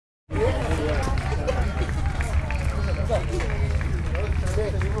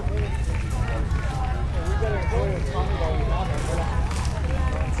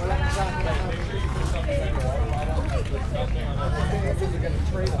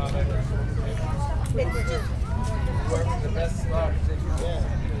Whoever's the best slot, if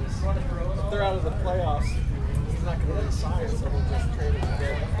they're out of the playoffs, he's not going to resign, so we'll just trade him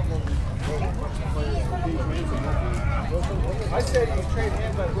again. I said you trade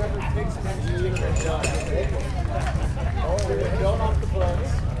him, but whoever takes him, you take him done. Don't off the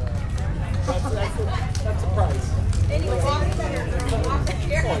books. That's a price. Anyways,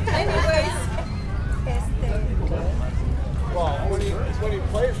 well, when he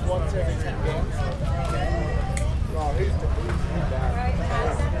plays once every 10 games. Well, he's bad.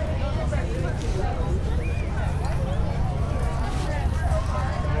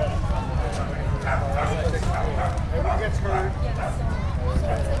 Everyone gets hurt.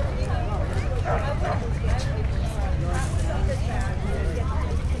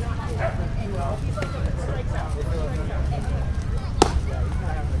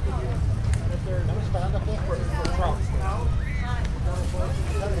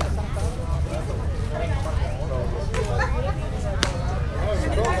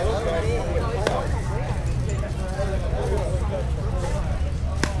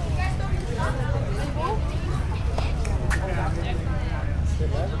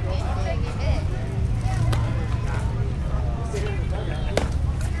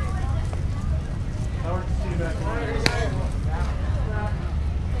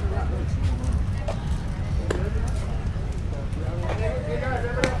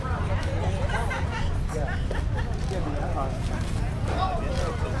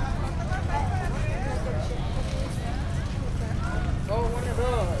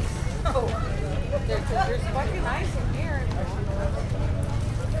 There's fucking ice in here.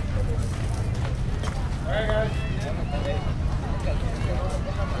 Alright guys.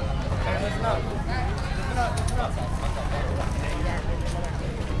 Listen up.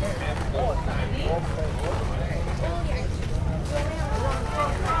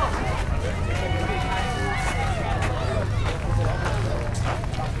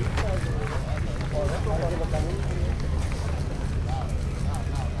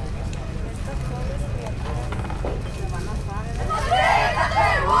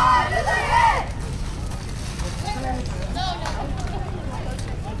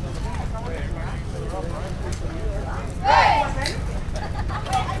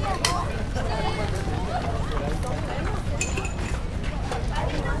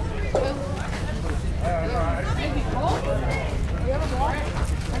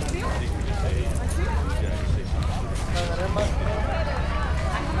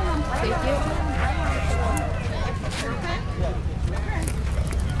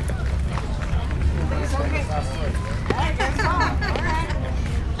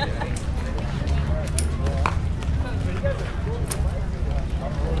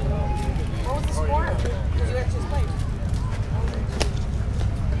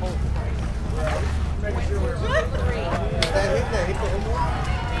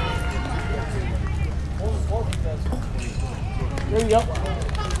 There you go.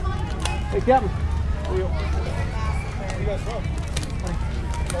 Hey, Captain. Where you guys from?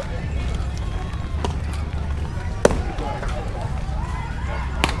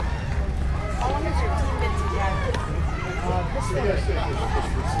 How long has your team been together? Are you guys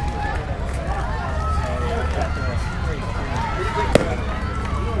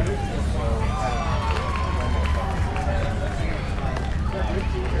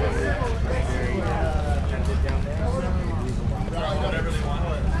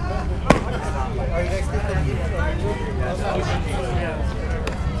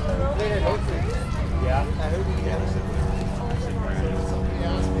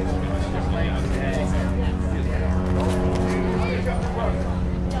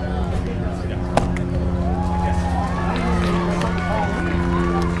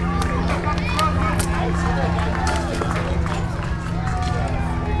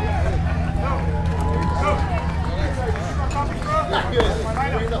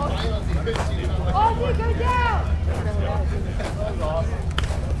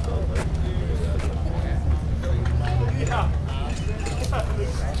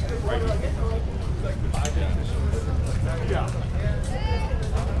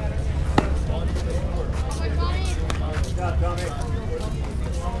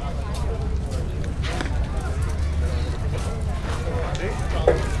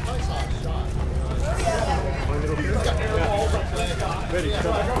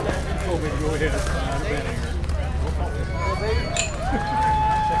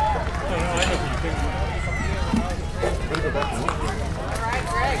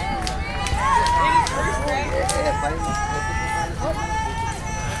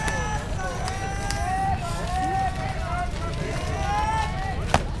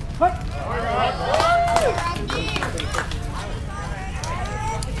Good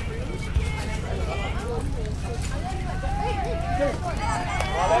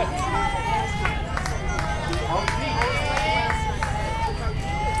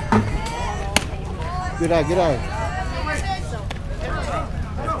eye, good eye.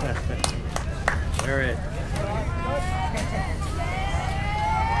 Everett.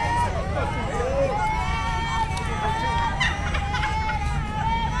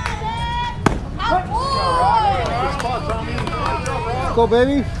 Let's go,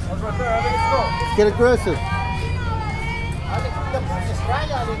 baby. Let's get aggressive.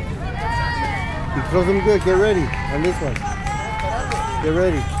 You throw them good. Get ready on this one. Get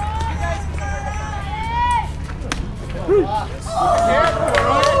ready.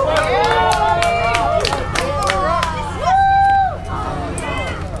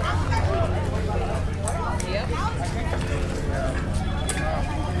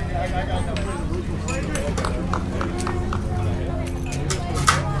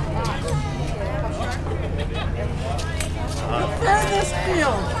 Fairness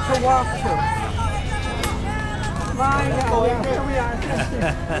field to walk to. My God, yeah, here we are.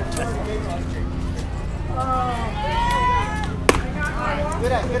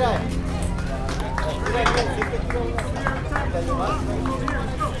 Good eye, good eye.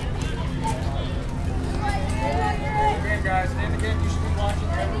 Okay, guys, and again, you should be watching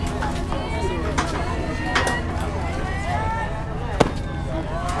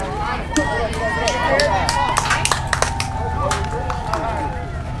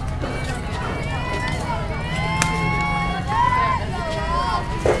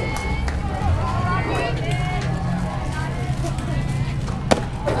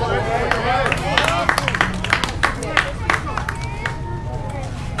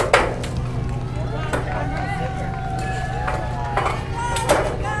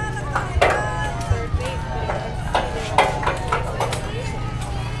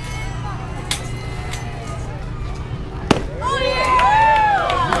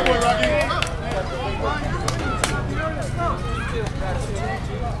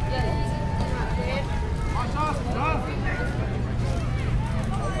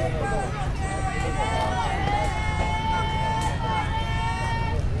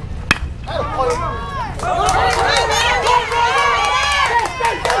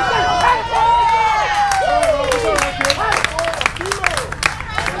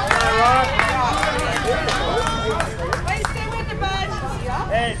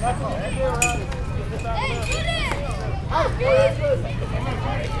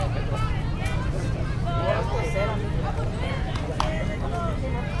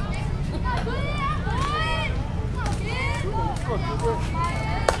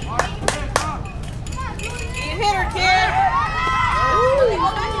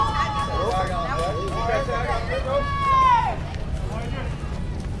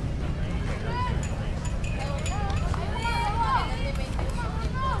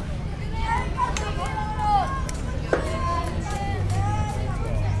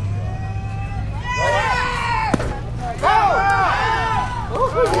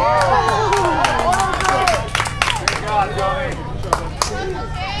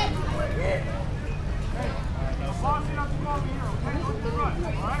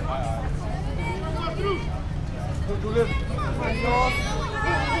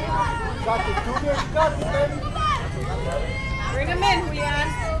Bring him in, Julian.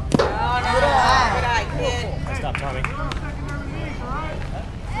 Oh, no. Good eye, kid. Stop, Tommy.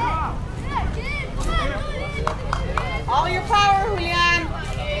 All your power, Julian.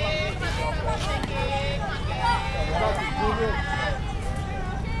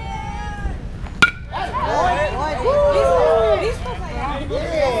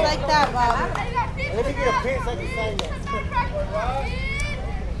 Just like that, Bob. Let me get a pin so I can sign that.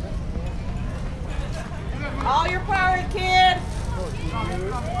 All your power, kid.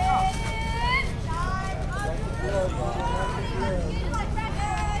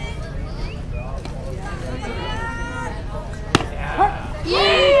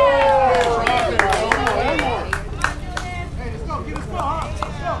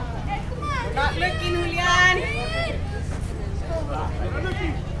 We're not looking, Julian.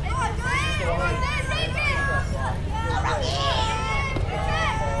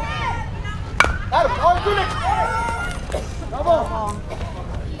 Come on.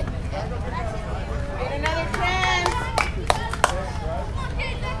 Get another chance.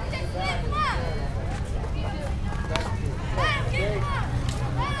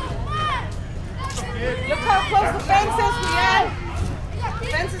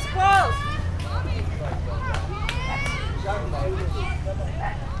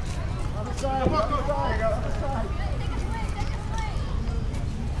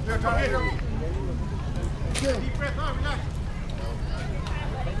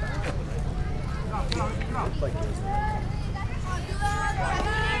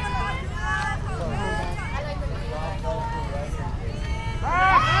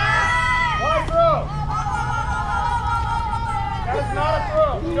 That's not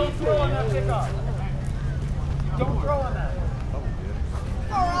a throw. Don't throw on that kickoff. Don't throw on that.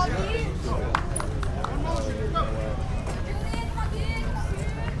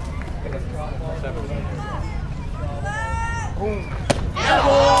 Boom.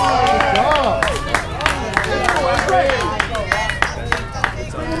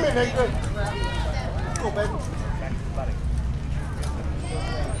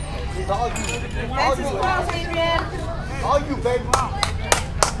 All you, baby.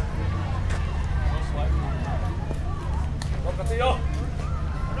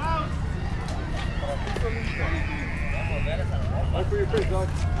 Wait for your pitch, dog.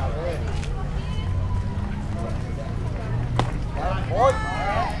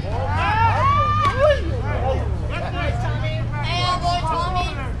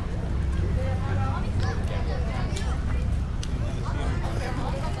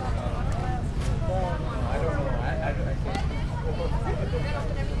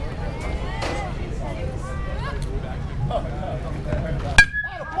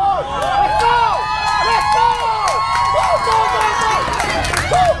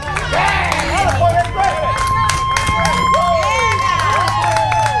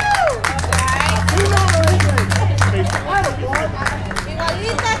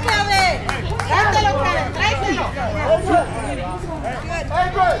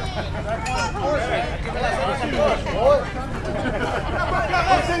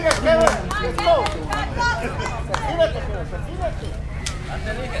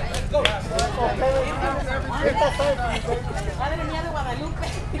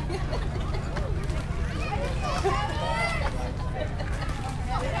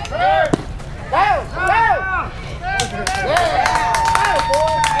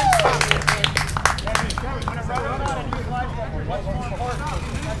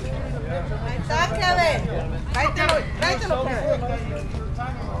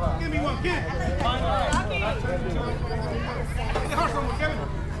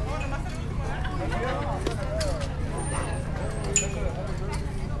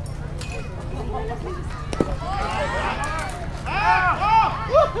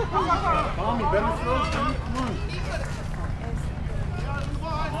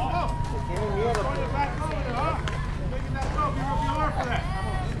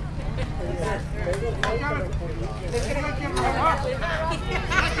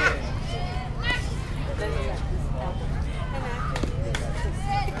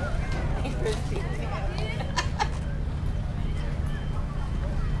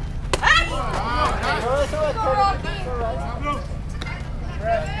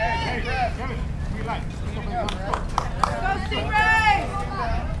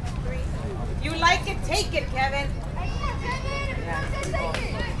 You like it, take it, Kevin.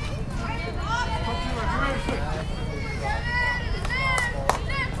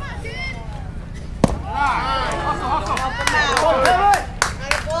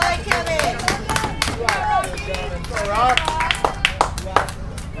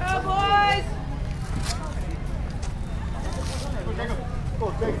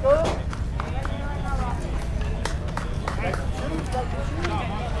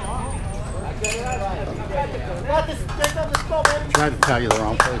 Tried to tell you the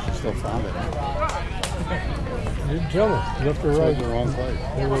wrong place, you still found it. You didn't tell me. Left or Right. right. The wrong place.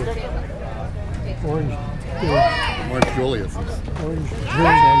 They were orange. Orange Julius. Orange.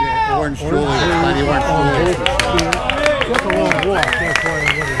 Orange Julius. Mighty Orange Julius. That's a long walk. That's why I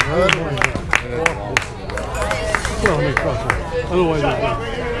wanted to. Well, let me cross it. Otherwise,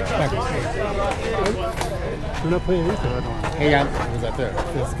 they're not playing anything. Hey, who's that there?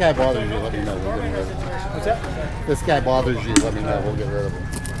 If this guy bothers you, let me know. We'll get rid of him. What's that? If this guy bothers you, let me know. We'll get rid of him.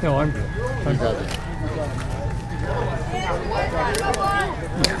 No, I'm good. He doesn't.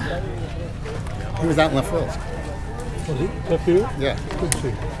 He was out in left field. Was he? Left field? Yeah. Good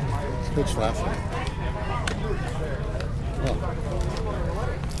see. Pitched last night. Oh.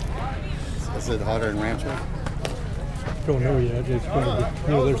 Is it hotter in Rancho? Don't know yet. It's going to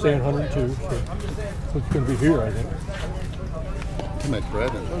be, they're saying 102, so it's going to be here, I think. Too much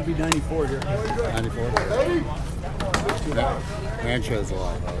bread. It would be 94 here. 94. Yeah. Rancho's a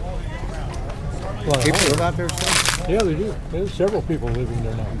lot hotter. Well, People live out there still? yeah, they do. There's several people living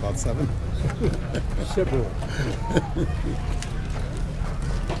there now. About 7. Several.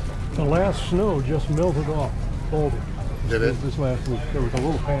 The last snow just melted off all of it. Did it? This last week. There was a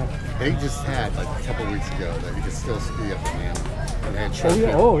little patch. They just had like a couple weeks ago that you could still ski up the man. And they had Oh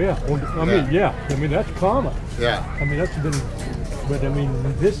yeah, short oh yeah. Well, I mean, yeah. I mean, that's common. Yeah. I mean, that's been, but I mean,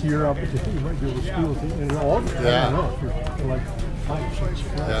 this year, I bet you might be able to ski with it in August. Yeah. I don't know, if you're like 5 or 6.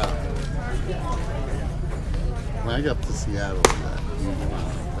 Yeah. When I got up to Seattle,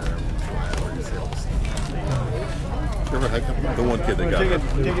 you ever hike up there? The one kid that got hurt.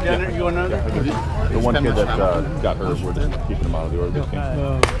 Take it down there. You want another? The one kid that got hurt, we're just keeping him out of the Oregon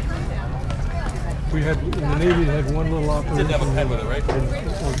game. We had, in the Navy, they had one little operation. Didn't have a pen with it, right?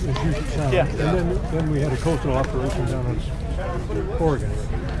 In Puget Sound. Yeah. And then we had a coastal operation down in Oregon.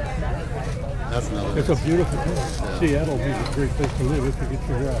 That's another It's a beautiful place. Yeah. Seattle would be a great place to live if we could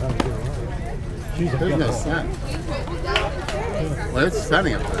figure out how to get around. Jeez, There's no sun. Well, it's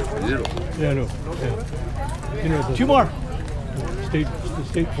sunny up there. It's beautiful. Yeah, I know. Yeah. You know, the, 2 more. The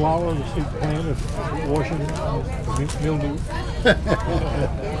state flower, the state plant of Washington, mildew.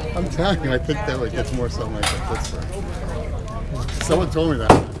 I'm telling you, I think that would get more sun like in Pittsburgh. Someone told me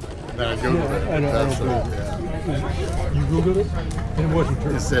that. Then I Googled it. I know, That's yeah. You Googled it? And it wasn't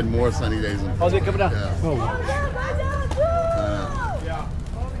true. It said more sunny days in How's it coming down? Yeah. Oh,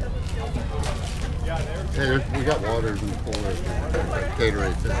 Hey, we got waters in the pool there.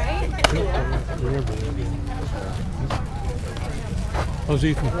 Gatorade too. how's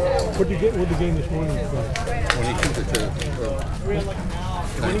Ethan? What did you get with the game this morning? 22 to 2.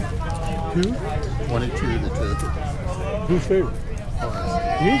 2? 22 to 2. Who's favorite?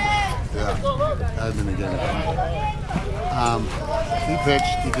 Me? Yeah, I've been again. He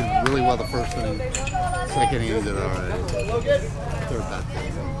pitched. He did really well the first inning. Second inning, he did all right. Third back.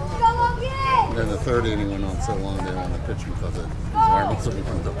 And then the third inning went on so long they didn't want to pitch him because his arm was looking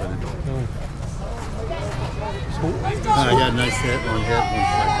from the anymore. And I got a nice hit, one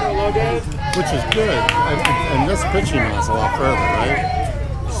strike, which is good. And this pitching was a lot further, right?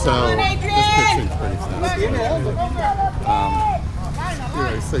 So this pitching's pretty fast.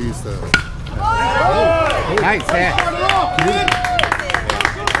 Yeah, he's so used to. Nice hit.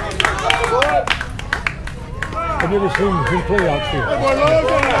 I've never seen him play outfield.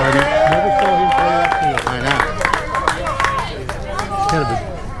 Pardon? Never saw him play outfield. I know. Kind of a,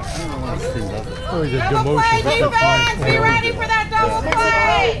 oh, he's a demotion. Defense, be ready for that double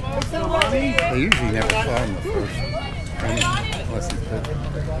play. They usually never saw him the first inning unless he's pitching.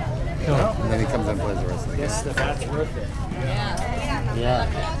 No. And then he comes in and plays the rest of the game. That's worth it. Yeah.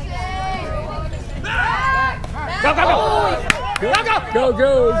 Go, go,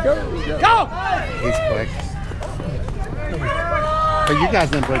 go! Go! He's quick. But you guys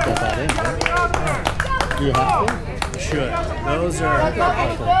didn't break that in, right? Do you have to? Should. Those are.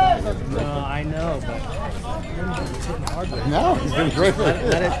 No, I know, but. No, he's been great. I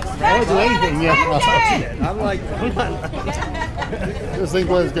don't do anything yet. I'm like, come on. This thing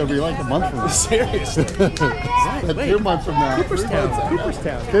was going to be like a month from now. Seriously. 2 months from now.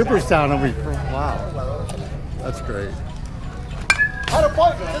 Cooperstown. Cooperstown will be, wow. That's great. Out of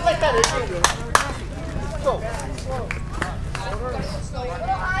point, just like that. Go.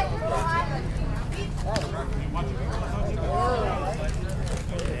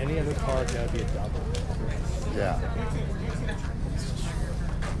 Any other car got to be a double. Yeah.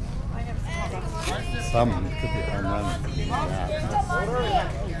 Some could be home run. Yeah.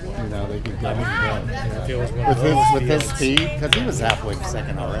 You know, they could get him with his speed, because he was halfway to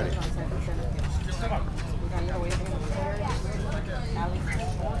second already.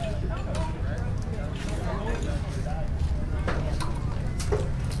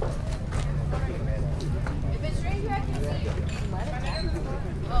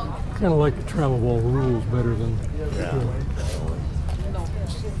 Kind of like the travel ball rules better than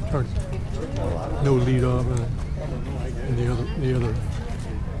no lead off and the other.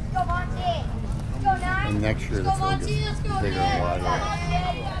 And next year the field gets bigger and wider.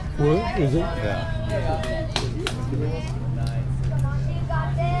 What is it? Yeah.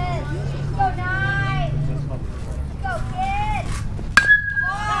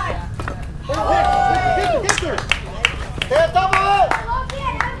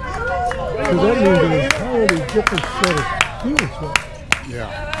 So that means an entirely different set of fields. Yeah.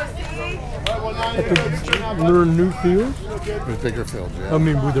 Have to learn new fields? With bigger fields, yeah. I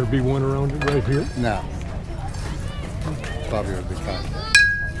mean, would there be one around it right here? No. Probably would be fine.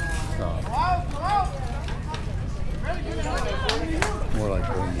 So. More like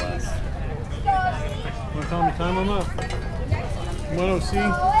going west. Want to tell me time I'm up? Come on, OC.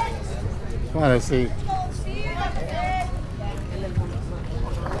 Come on, OC.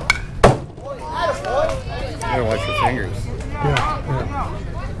 You gotta watch your fingers. Yeah.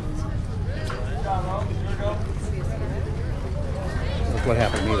 what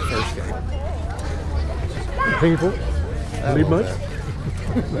happened to me the first game. Painful? Leave much?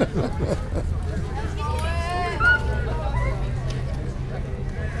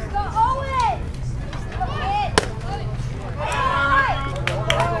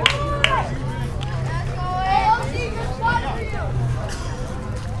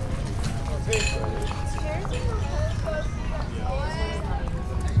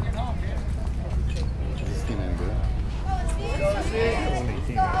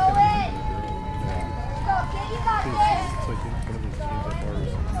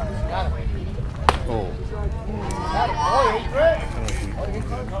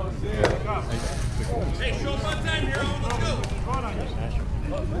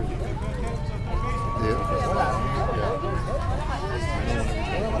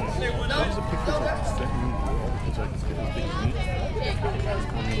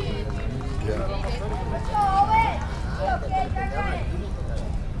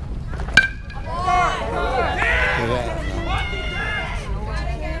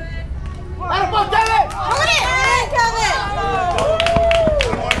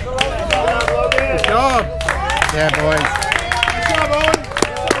 Yeah, boys. Good job, Owen.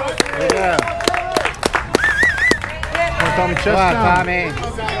 There you go. Tommy, chest Come on, down. Tommy.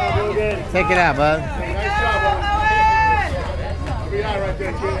 Take it out, bud. Nice job,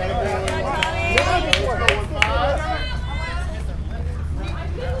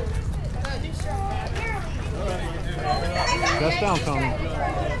 Chest down, Tommy.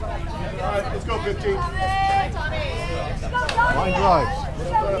 All right, let's go 15. Line drives.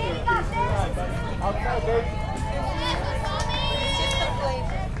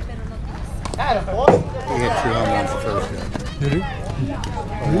 He hit 2 home runs the first game. Did he? The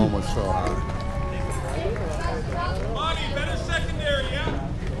one was so high.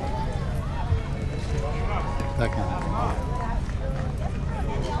 Second.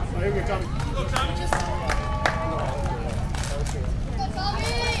 Here we go, Tommy.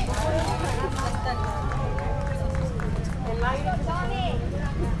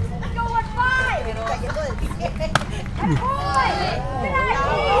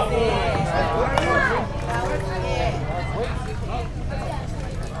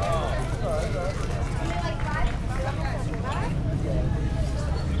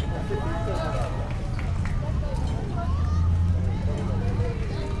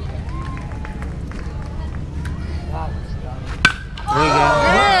 There you go.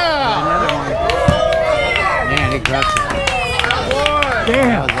 Another one. Man, he dropped that.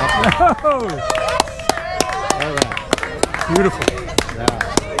 Damn! That Oh, was up. beautiful. Yeah.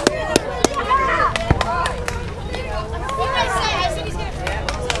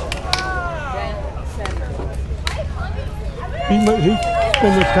 He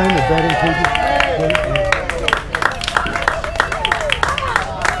spent his time at batting cages.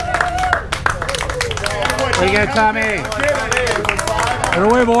 There you go, Tommy. Get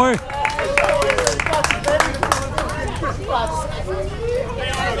away, boy.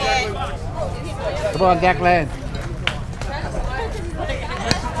 Come on, Declan.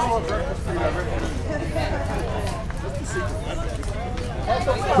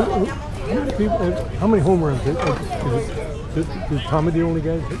 How many home runs? Is Tommy the only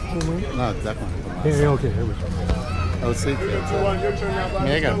guy that hit home runs? No, Declan. Yeah, okay, there we go. Oh, see, kids. I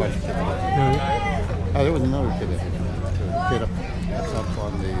mean, I got a bunch of kids. Yeah. Oh, there was another kid that hit him. A kid up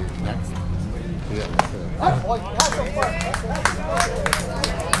on the next. Yeah.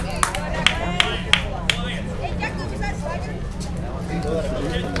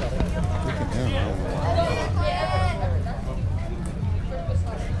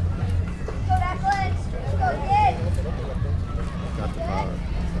 Got the power.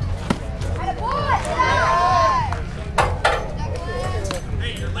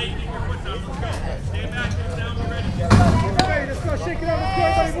 Let's go, shake it out. Let's go,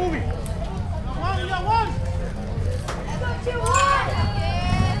 everybody moving. Come on, we got one.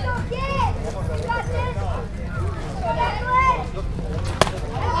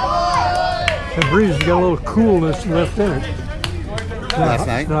 The breeze has got a little coolness left in it. Last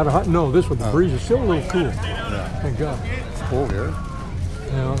night? Not a hot. No, this one. The breeze is still a little cool. Yeah. Thank God. It's cool here.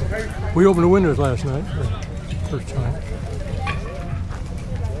 Yeah. We opened the windows last night. First time.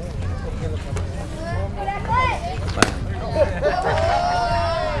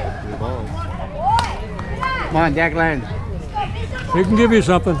 Good balls. Come on, Declan. We can give you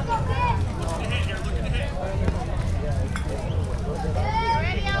something.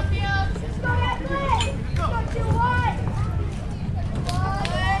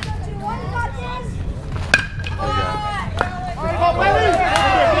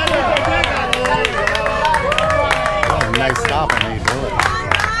 Nice stop on how you do it.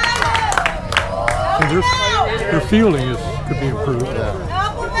 Their fielding could be improved. Yeah.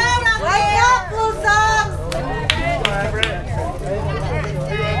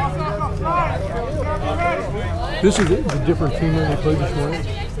 This is a different team than they played this morning.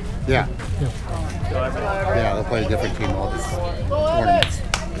 Yeah. Yeah, they'll play a different team all these tournaments.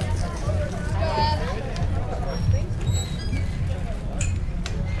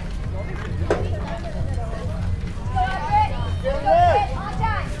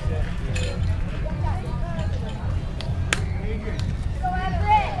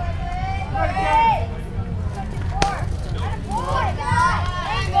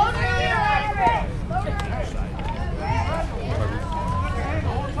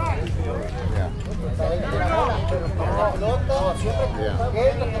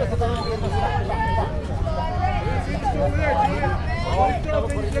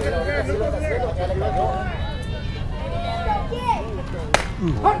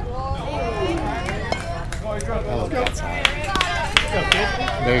 Oh, that's hot.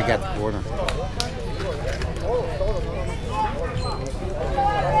 There you got the corner.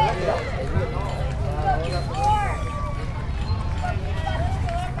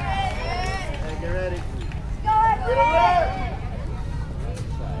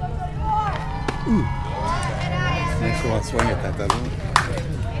 Makes you want to swing at that, doesn't it?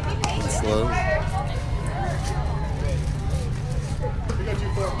 It's slow.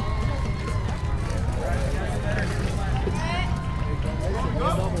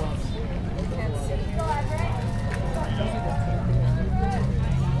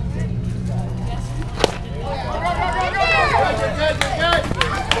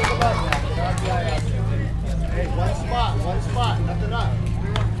 Hey, one spot, nothing up.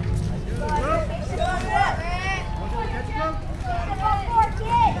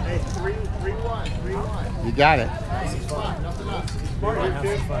 Hey, 3-1. You got it. Spot, nothing up.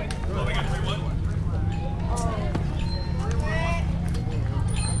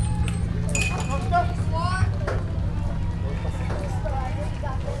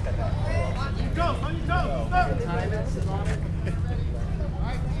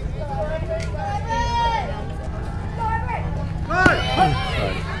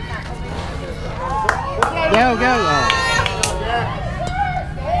 Go, go. Oh.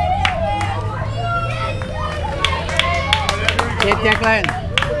 Hit Declan.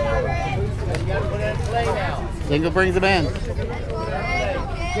 Single brings him in.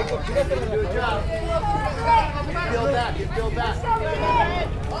 Get back.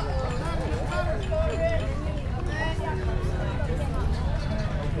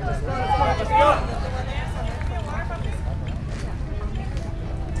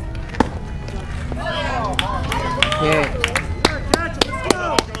 Yeah.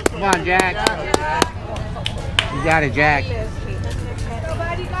 Come on, Jack. You got it, Jack.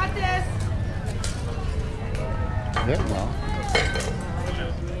 Nobody got this. Hit well.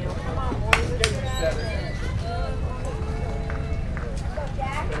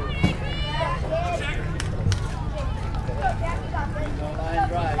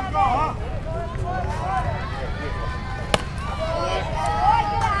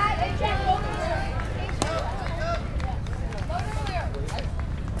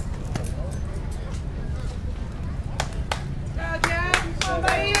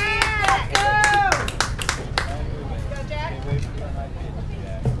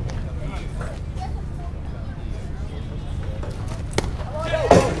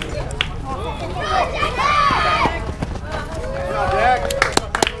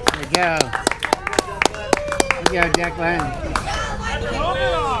 There you go, Declan.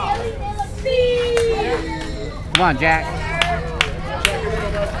 Come on, Jack.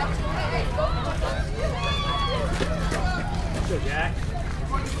 Good, Jack.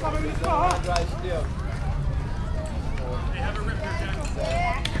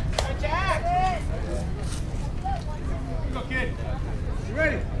 Go, kid. You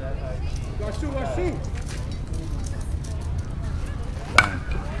ready? Watch two.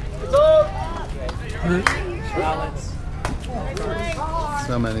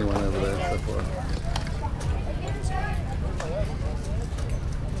 So many went over there so far.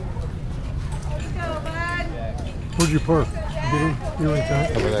 Where'd you park? You were in town?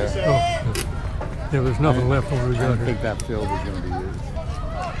 Over there. Oh, yeah, there's nothing left when we I got don't here. think that field is going to be used.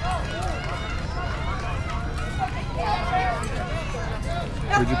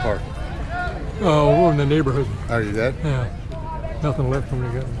 Where'd you park? Oh, we're in the neighborhood. Oh, you did? Yeah, nothing left when we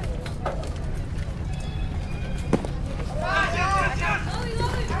got here.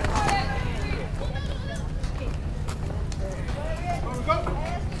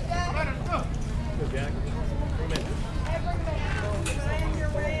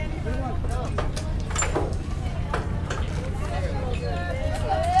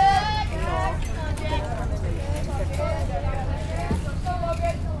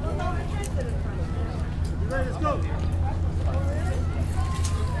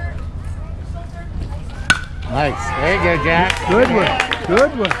 Nice. There you go, Jack. Good one.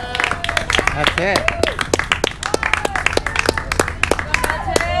 Good one. That's it.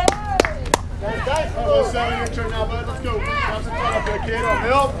 Almost 7 your turn now, bud. Let's go. Cross in front up there, kid. On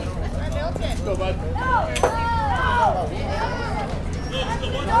Milt. Let's go, bud.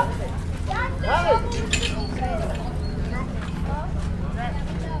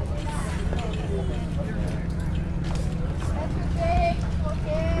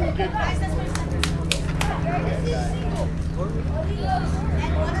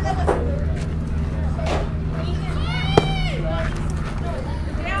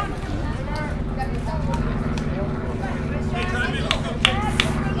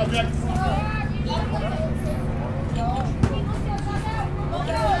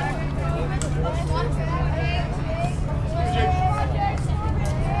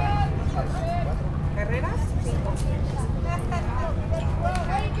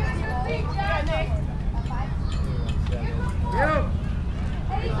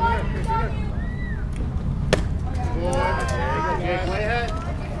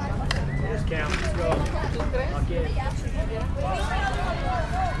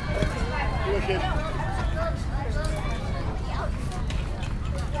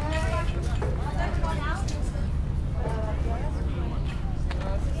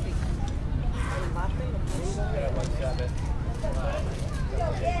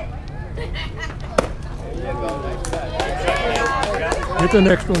 Get the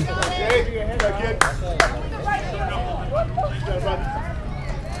next one.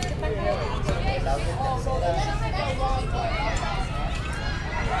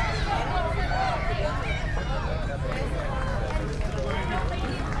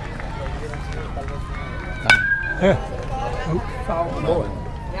 Yeah. Oh, foul.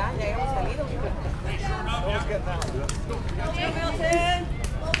 Ya hemos salido.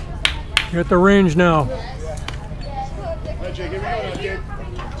 You're at the range now. Jake, here we go now, kid.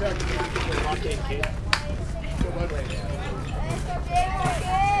 Check. Lock in, kid. Go, bud.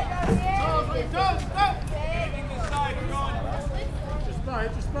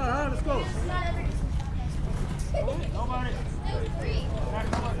 Just fine, huh? Let's go. Nobody.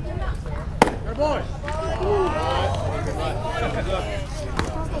 Hey, boy.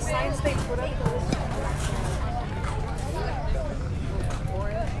 The signs they put up.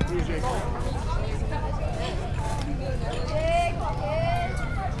 Here, Jake.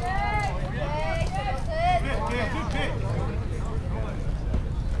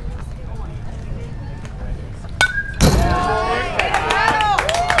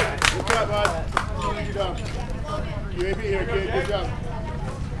 You AP here, kid. Good job.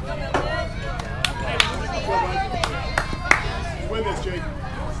 Win this, Jake.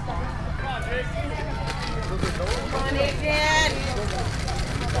 Come on, Adrian.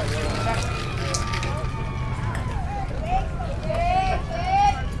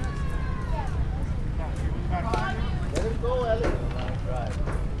 Let him go, Ellie.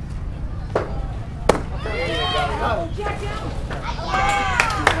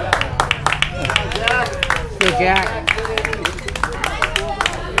 Good, Jack.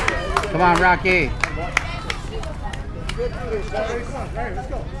 Come on, Rocky. Let's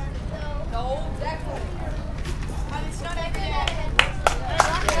go.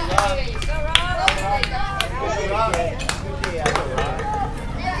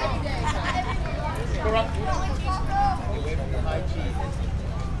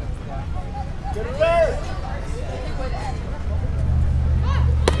 Get it there.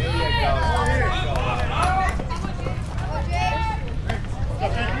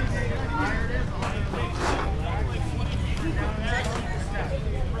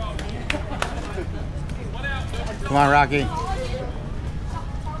 Come on, Rocky.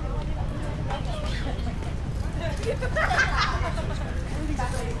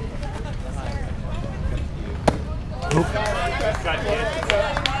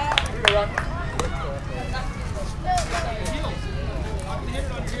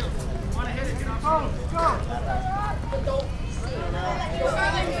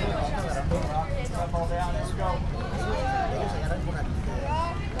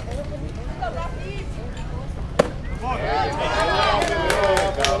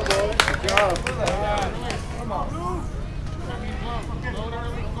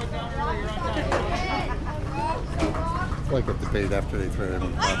 Like a debate after they throw it in.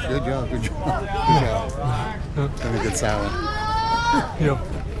 Good job, good job, good job. Then it gets sour. Yep.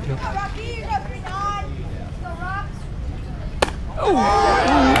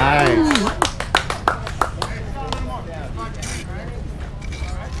 Nice.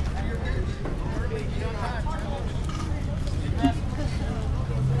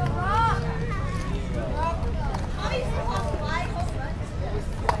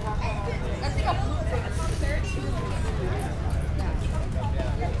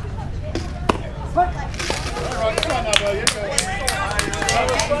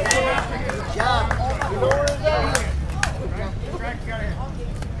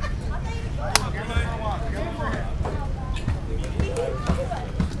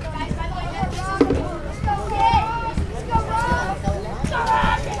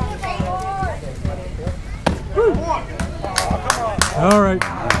 All right.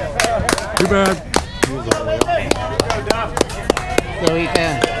 Too bad. He was all the way up. So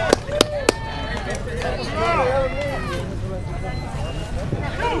Ethan.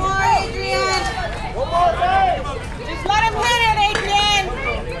 Come on, Adrian. Just let him hit it, Adrian.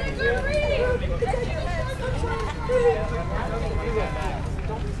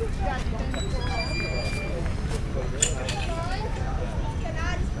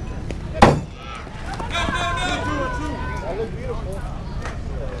 That looks beautiful.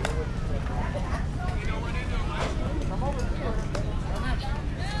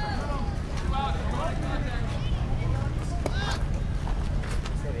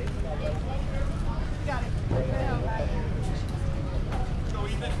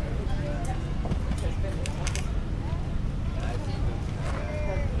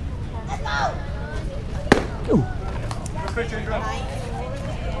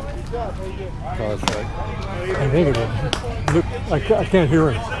 Cause like, I think it is. Look, I can't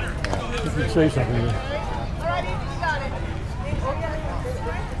hear him. If you say something.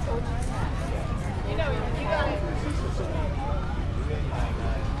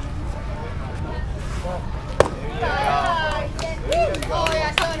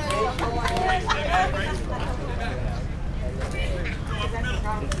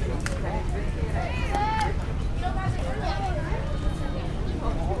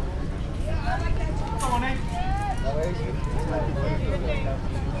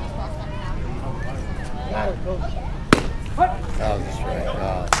 that was a strike.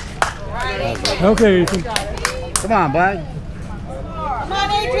 Okay, Ethan. Come on, bud. Come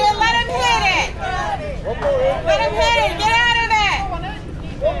on, Adrian, let him hit it. Let him hit it. Get out of it.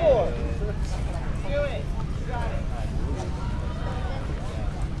 One more.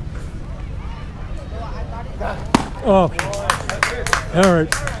 Oh. All right.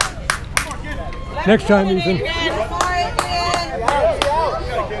 Next time, Ethan. Come on, Adrian.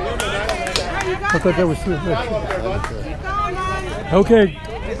 I thought that was too much. Keep going, man. Okay.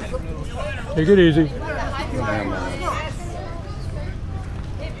 Take it easy.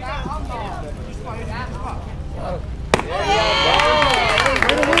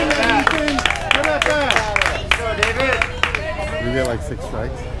 You get like 6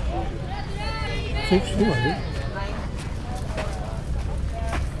 strikes. 6, 200.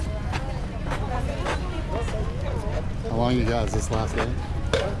 How long you got? Is this last game?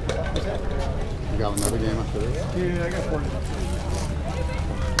 You got another game after this? Yeah, I got 40.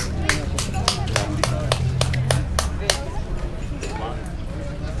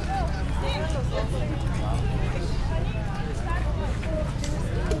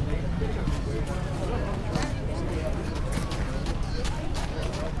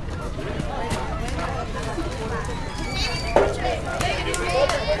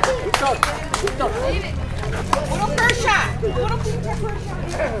 Little first shot. Little first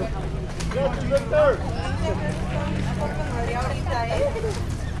shot. Good third.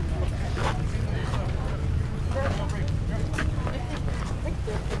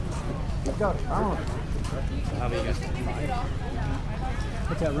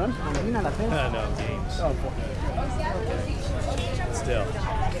 What's that run? No, games. Still.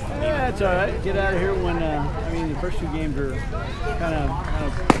 Yeah, it's all right. Get out of here when I mean the first 2 games are kind of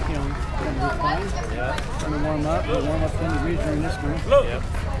you know fine. Yeah. Trying to warm up. We warm up 10 degrees during this one. Yep.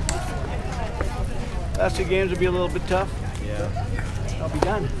 Last 2 games will be a little bit tough. Yeah. I'll be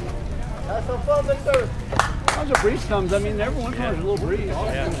done. Have some fun, Victor. As long as the breeze comes, I mean every once in a while there's a little breeze.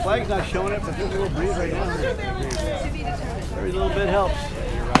 Yeah. The flag's not showing it, but there's a little breeze right now. Every little bit helps.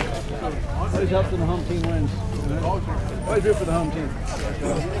 Always helps when the home team wins. Always root for the home team.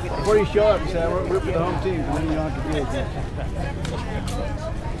 Before you show up, you say, I root for the home team, and then you don't have to do it.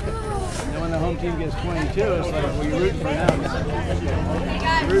 And then when the home team gets 22, it's like, well, you're rooting for them.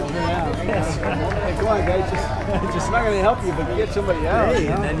 You're rooting for them. Hey, come on, guys, just not going to help you, but you get somebody out. Hey, you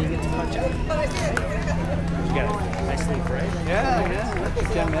know? and then you get to punch out. You got a nice little break. Yeah,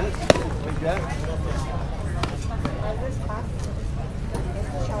 that's 10 minutes. Like that.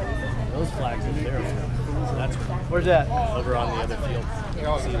 Those flags are there. That's Where's that? over on the other field.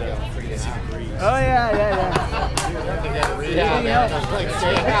 See the breeze. Oh, yeah. Yeah, man. That's like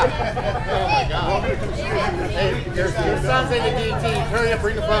saying, oh my God. Hey, your son's in the DT. Hurry up,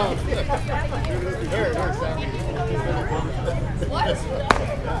 bring the phone. Here, Sam. What?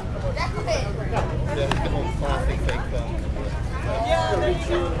 The old plastic fake phone.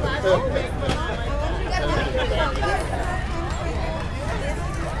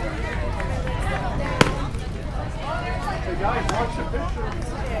 Hey guys, watch the picture.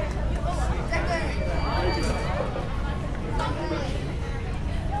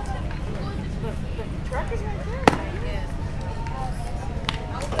 Truck is right there.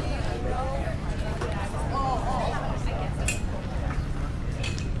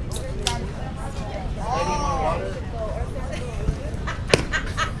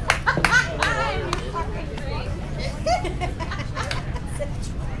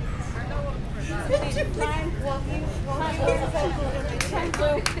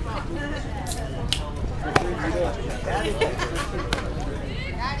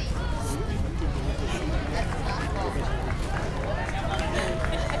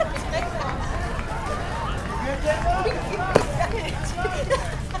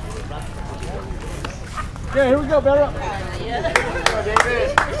 Okay, here we go, better up.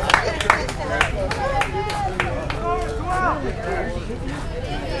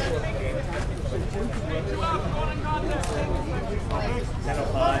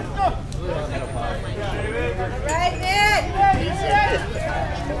 Right, Nick.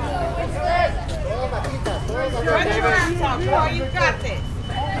 Run your arms off, boy. You got this.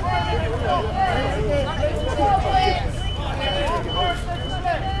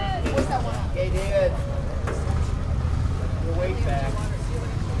 Okay, David. Your weight back.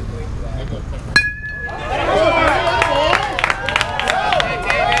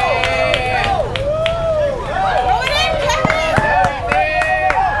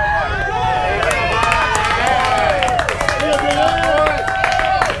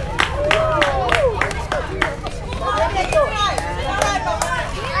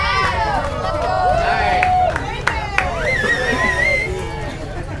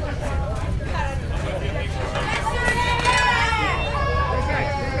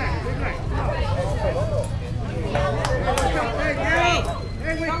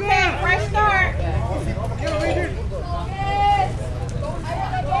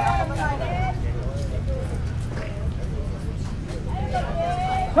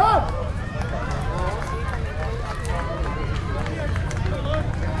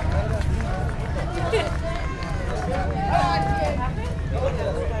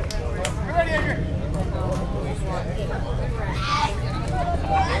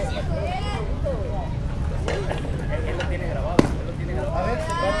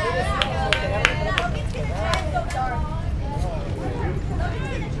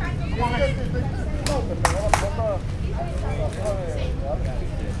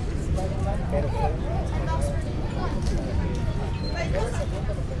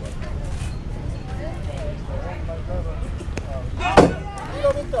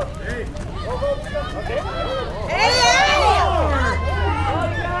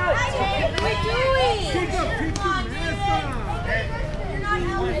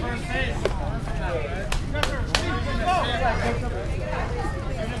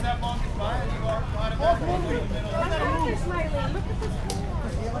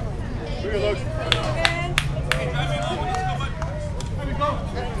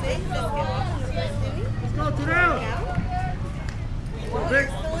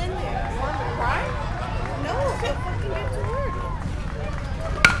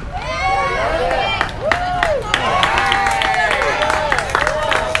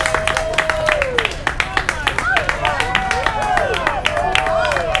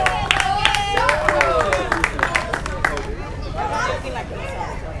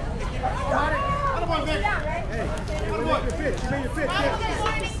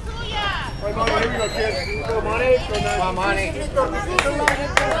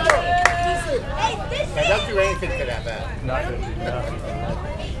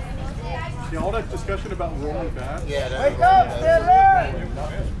 All that discussion about rolling back. Yeah, that's wake up, that's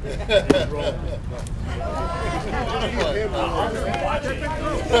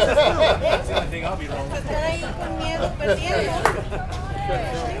the only thing I'll be rolling.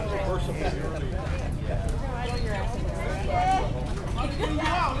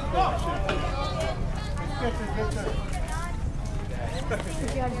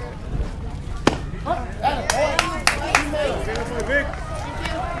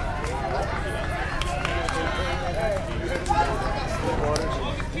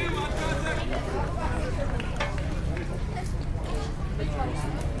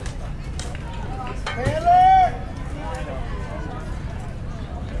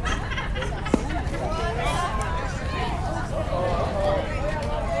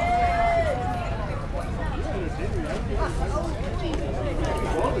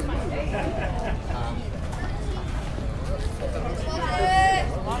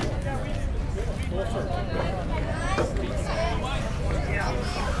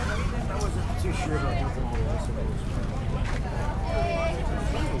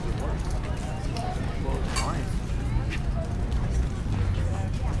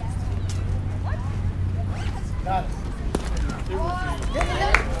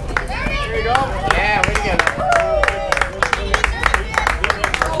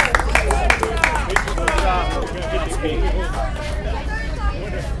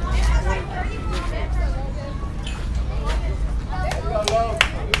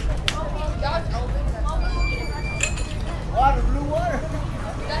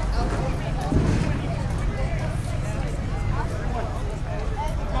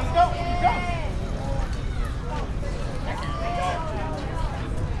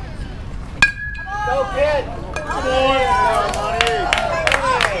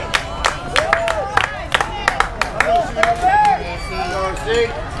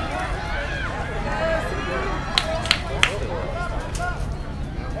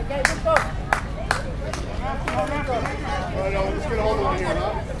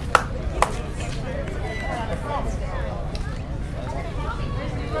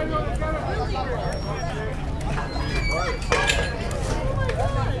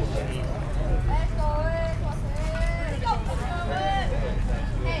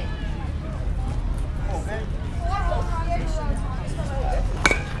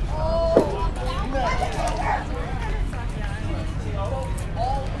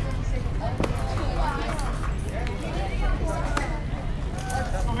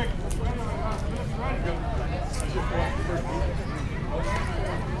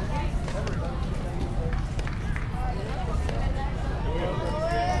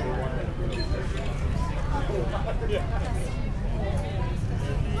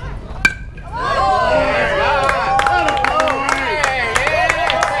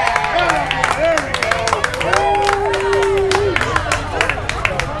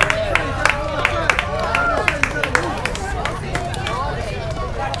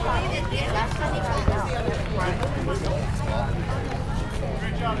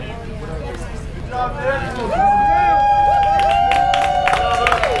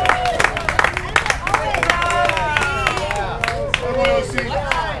 see.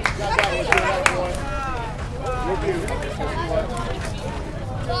 Got that one.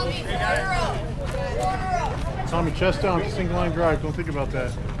 Tommy, chest down, single line drive. Don't think about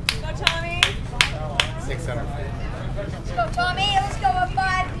that. Go, Tommy. 600. Let's go, Tommy. Let's go,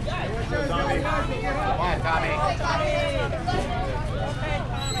 bud. Come on, Tommy.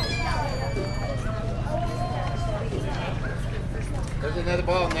 There's another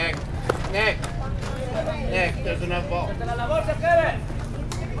ball, Nick. Nick, there's another ball.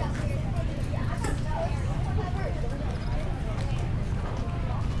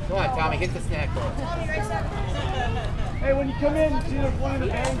 Come on, Tommy, hit the snack bar. Hey, when you come in, see there's one in the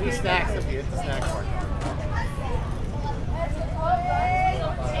bag. 3 snacks if you hit the snack bar.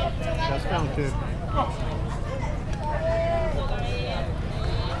 Chest down, kid.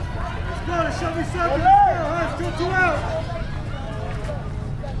 Let's go, show me something. Let's go, 2 out.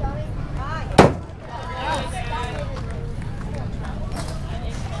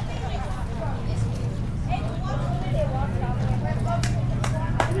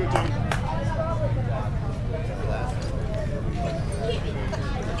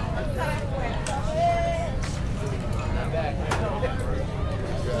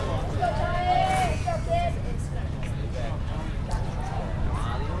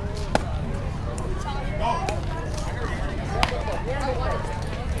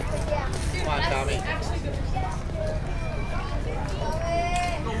 Come on, Tommy.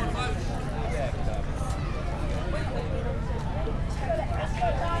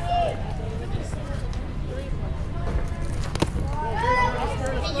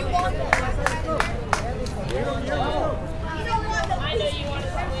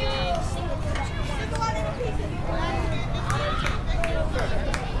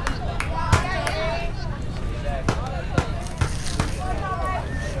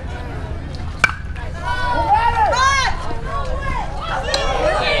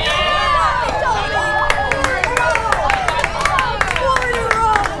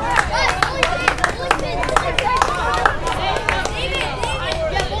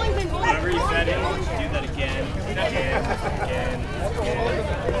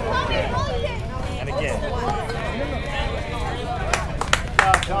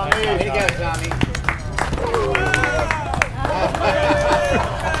 Here you go, Tommy.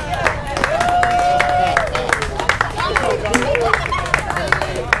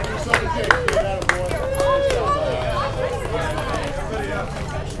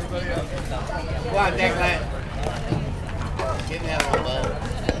 Come on, Declan. Getting that one low.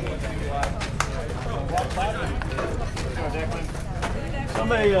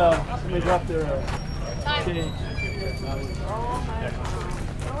 Somebody dropped their change.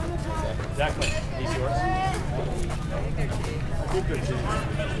 Exactly. He's yours.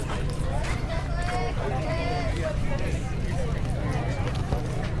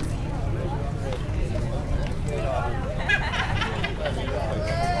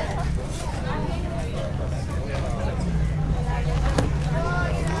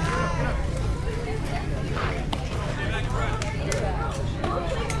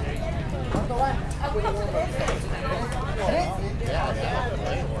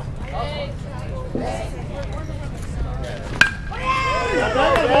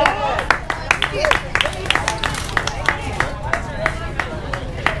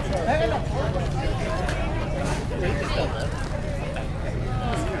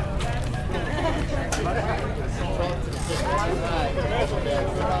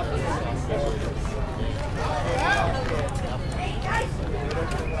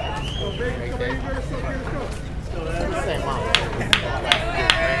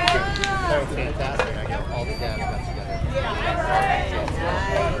 Fantastic. I got all the data got together.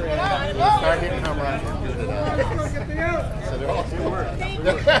 Start hitting home runs and do it out. So they're all two words.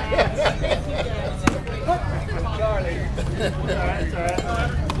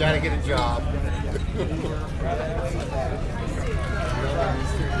 Gotta get a job.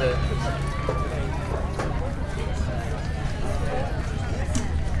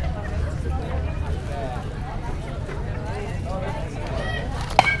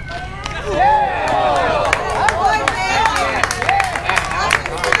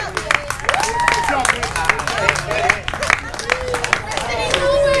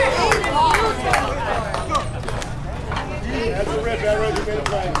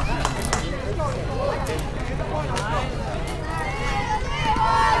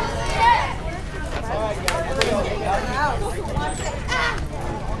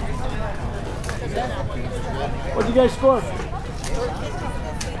 What'd you guys score?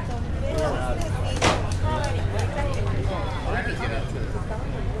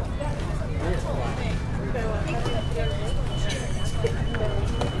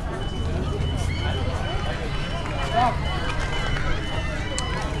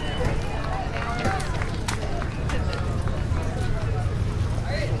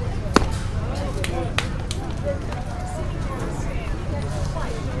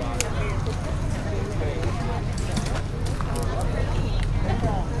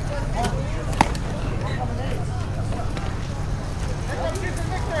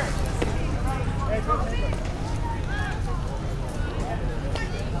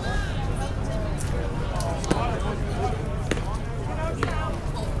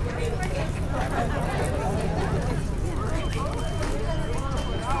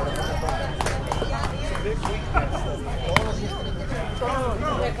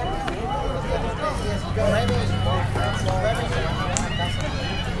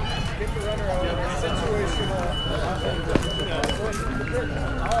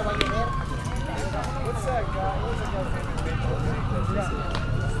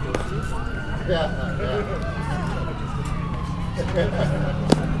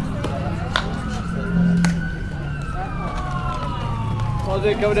 How's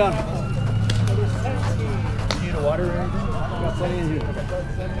it? Go down. You need a water or anything? Got plenty in here.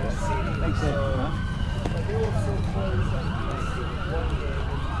 Thanks, sir.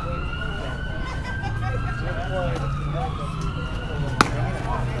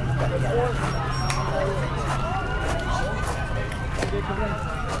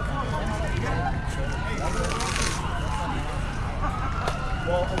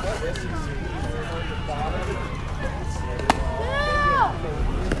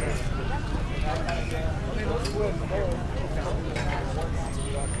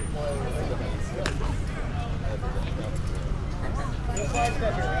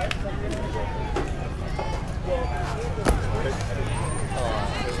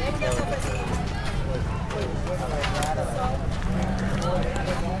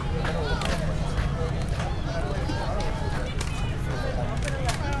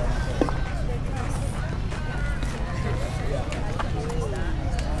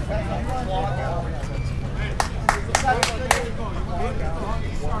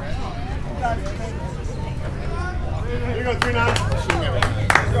 Here you go, 3-9.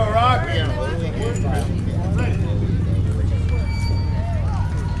 Let's go, Rock.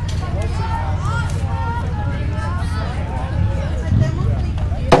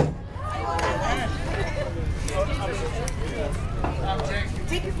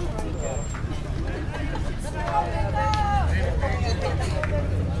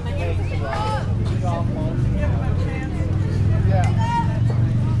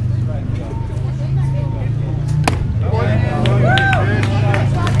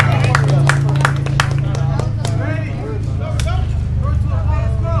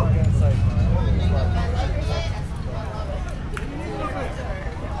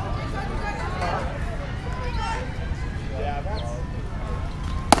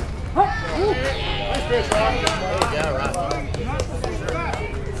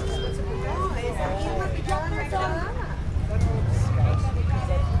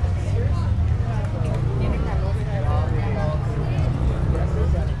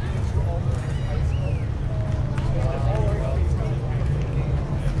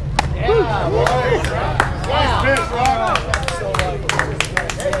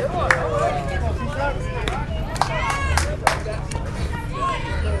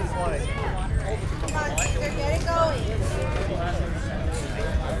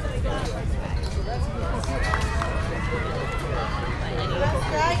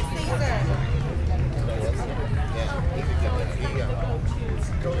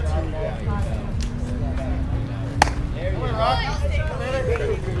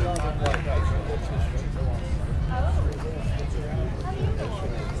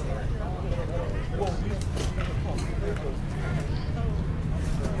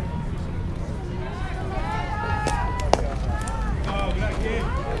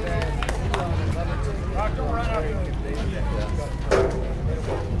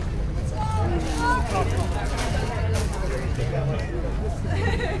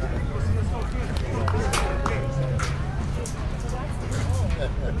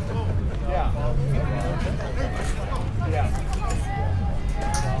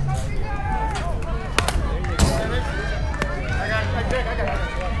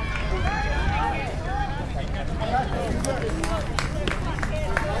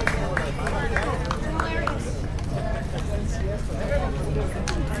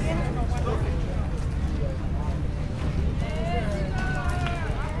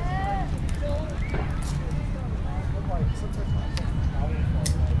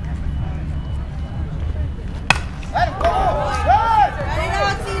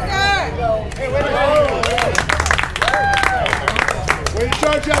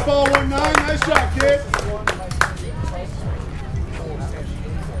 Charge that ball 1-9. Nice job, kid.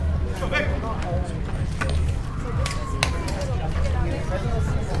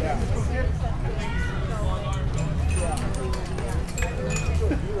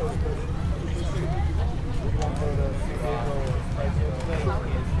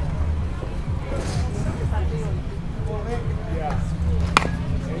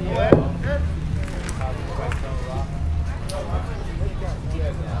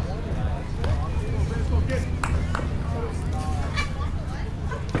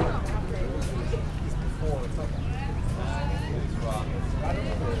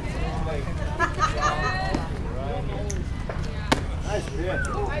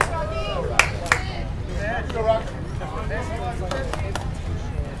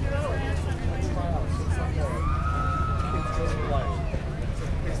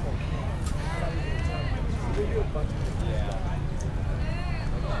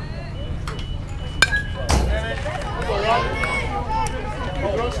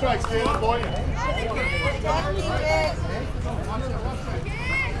 Throw strikes, Caleb, boy.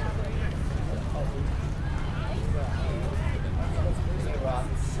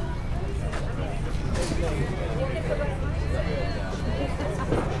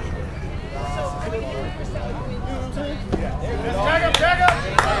 Tag him!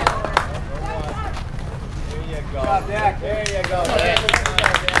 There you go.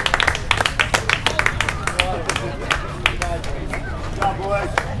 Good job,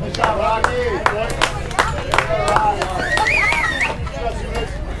 boys. Good job, Rocky.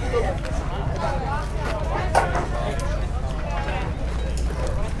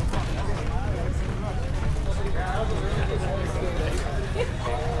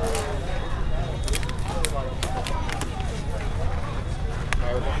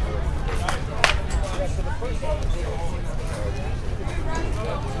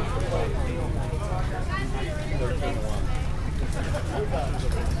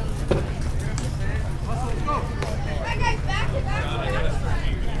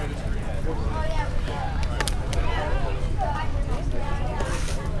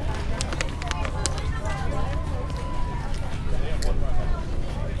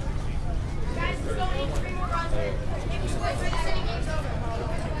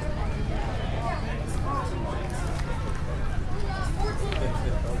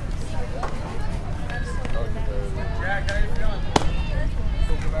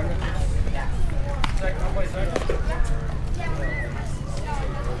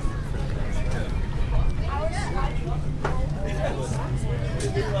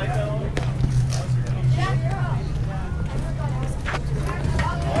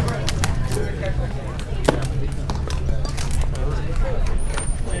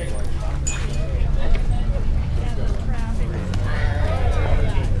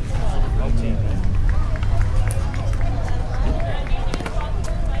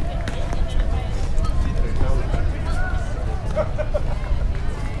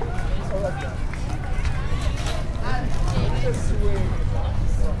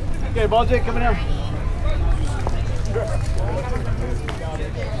 Okay, ball Jake coming down.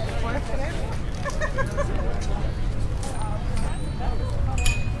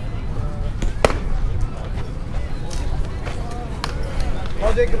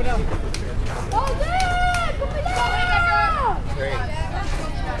 Ball Jake coming down. Great.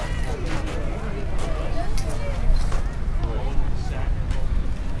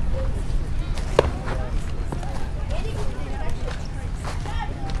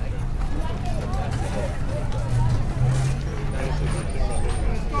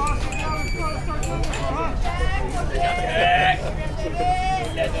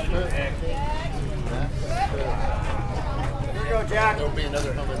 Jack. There'll be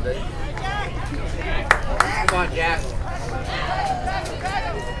another humming day. Come on, Jack.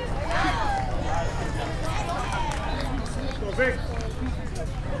 Go big.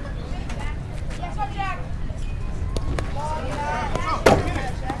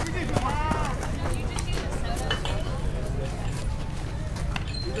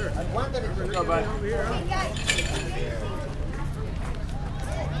 Go, bud.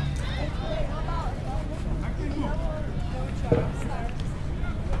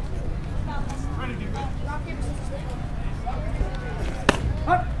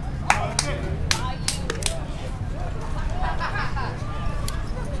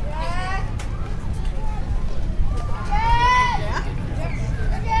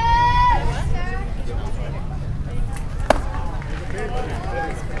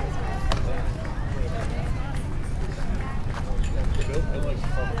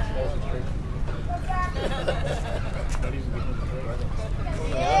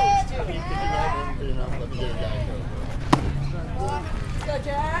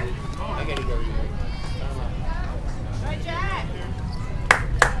 I gotta go. Right, Jack.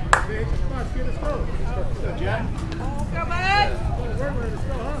 Come on, let's go. Go, Jack. Go, bud. Let's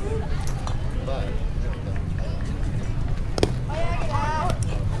go, huh? Bye.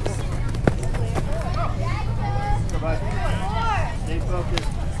 Go, bud. Stay focused.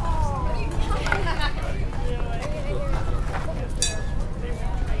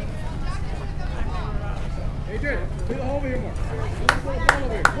 Adrian, do the hole here more.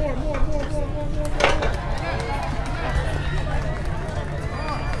 More.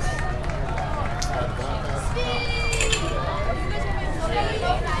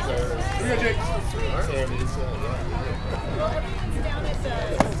 Here, Jake. Go,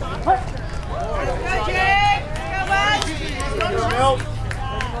 Jake. Go, bud.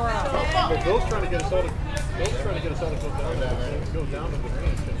 Bill's trying to get us all to trying to get us out of go down to the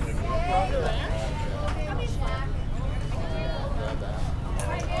range.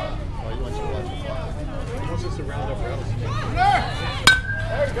 Once it's around up route.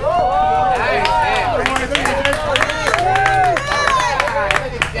 There you go. Nice.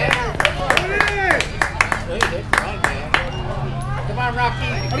 Come on, Rocky.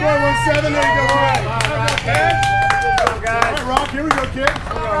 Come on, 1-7. There you go. All right, Rock. Here we go, kid.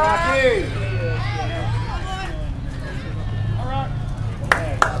 Come on, Rocky. All right.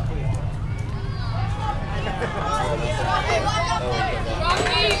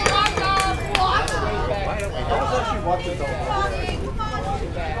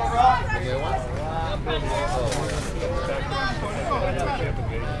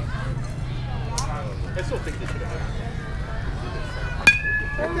 I still think they should have.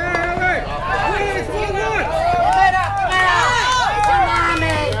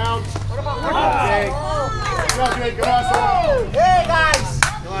 Hey, guys.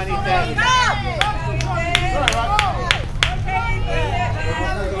 Come on, Ethan.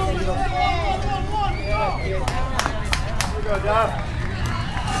 Good job.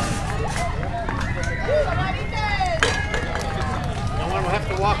 No one will have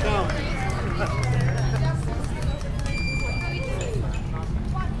to walk home.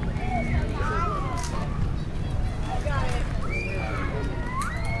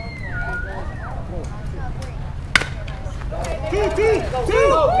 Two.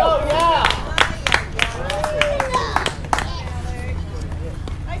 Go, yeah.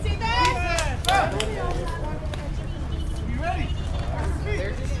 I see that. You ready?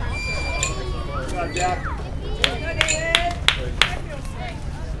 Good job, Jack.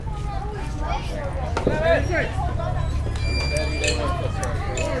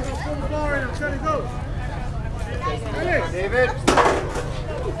 David.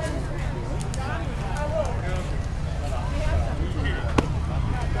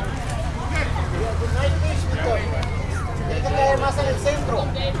 Tiene que caer más en el centro.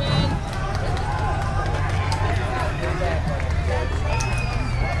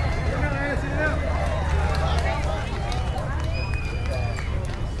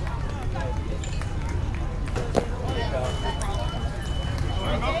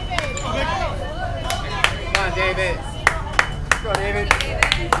 Come on, David. Go, David.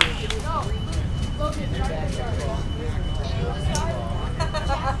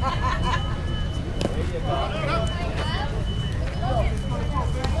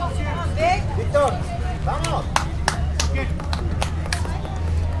 Víctor, vamos.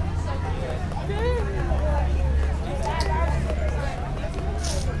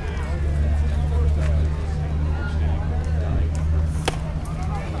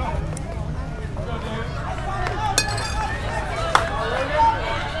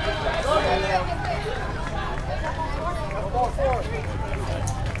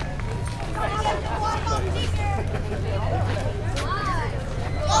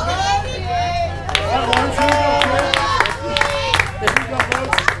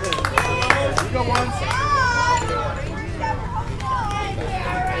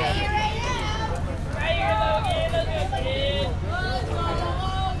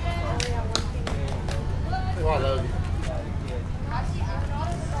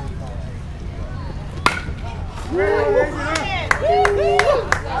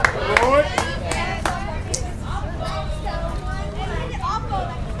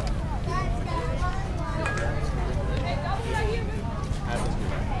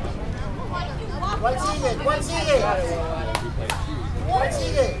 ¿Cuál sigue? ¿Cuál sigue? ¿Cuál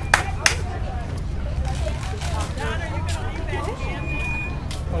sigue?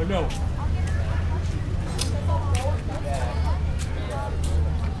 Oh, no.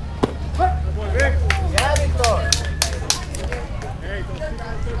 Ya, Víctor.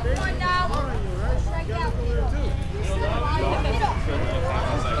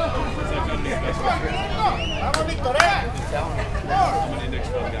 Vamos, Víctor,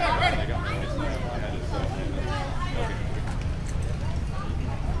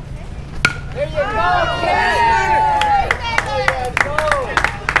 There you go.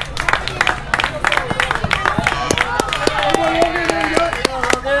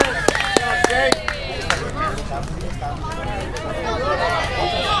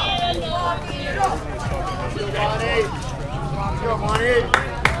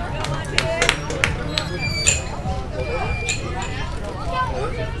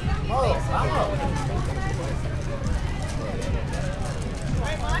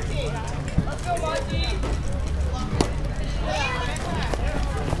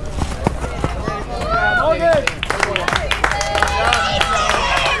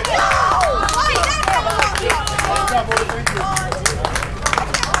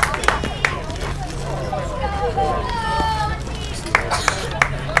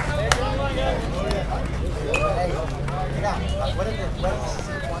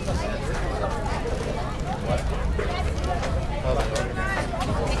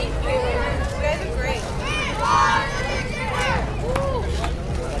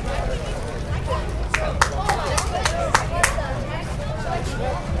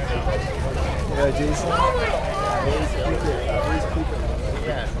 Yeah, Jason.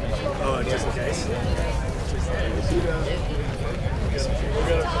 Oh, just in case.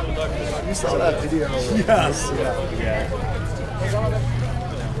 You saw that video. Yes. Yeah.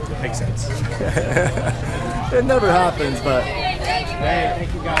 Makes sense. It never happens, but. Hey,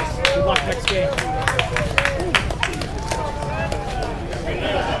 thank you guys. Good luck next game.